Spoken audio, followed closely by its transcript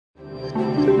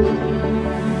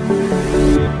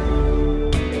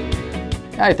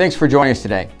Hi, thanks for joining us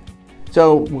today.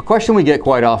 So a question we get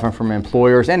quite often from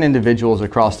employers and individuals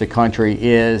across the country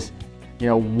is,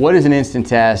 what is an instant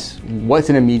test? What's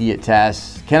an immediate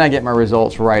test? Can I get my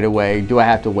results right away? Do I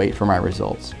have to wait for my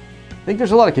results? I think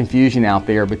there's a lot of confusion out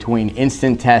there between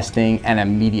instant testing and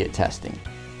immediate testing.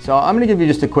 So I'm going to give you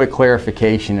just a quick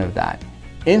clarification of that.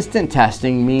 Instant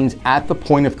testing means at the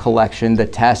point of collection, the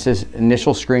test's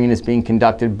initial screen is being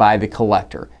conducted by the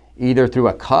collector, either through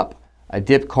a cup, a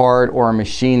dip card, or a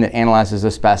machine that analyzes a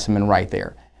specimen right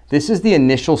there. This is the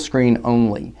initial screen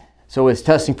only, so it's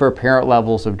testing for apparent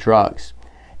levels of drugs.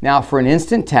 Now for an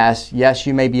instant test, yes,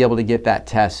 you may be able to get that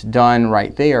test done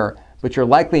right there, but you're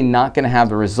likely not going to have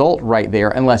the result right there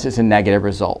unless it's a negative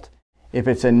result. If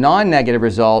it's a non-negative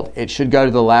result, it should go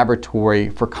to the laboratory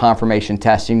for confirmation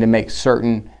testing to make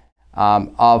certain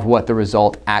of what the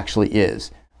result actually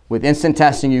is. With instant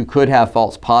testing, you could have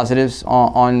false positives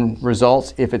on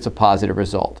results if it's a positive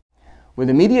result. With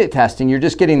immediate testing, you're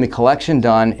just getting the collection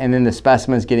done and then the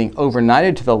specimen is getting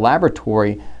overnighted to the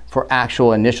laboratory for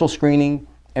actual initial screening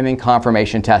and then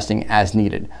confirmation testing as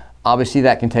needed. Obviously,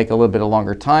 that can take a little bit of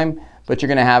longer time, but you're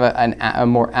going to have a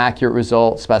more accurate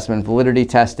result, specimen validity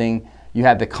testing. You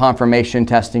have the confirmation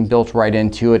testing built right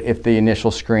into it if the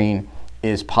initial screen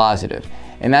is positive.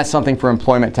 And that's something for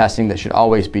employment testing that should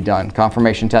always be done.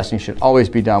 Confirmation testing should always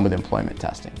be done with employment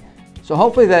testing. So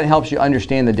hopefully that helps you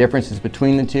understand the differences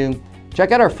between the two.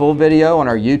 Check out our full video on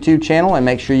our YouTube channel and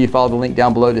make sure you follow the link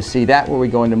down below to see that, where we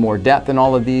go into more depth in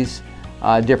all of these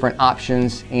different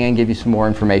options and give you some more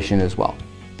information as well.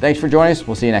 Thanks for joining us.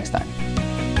 We'll see you next time.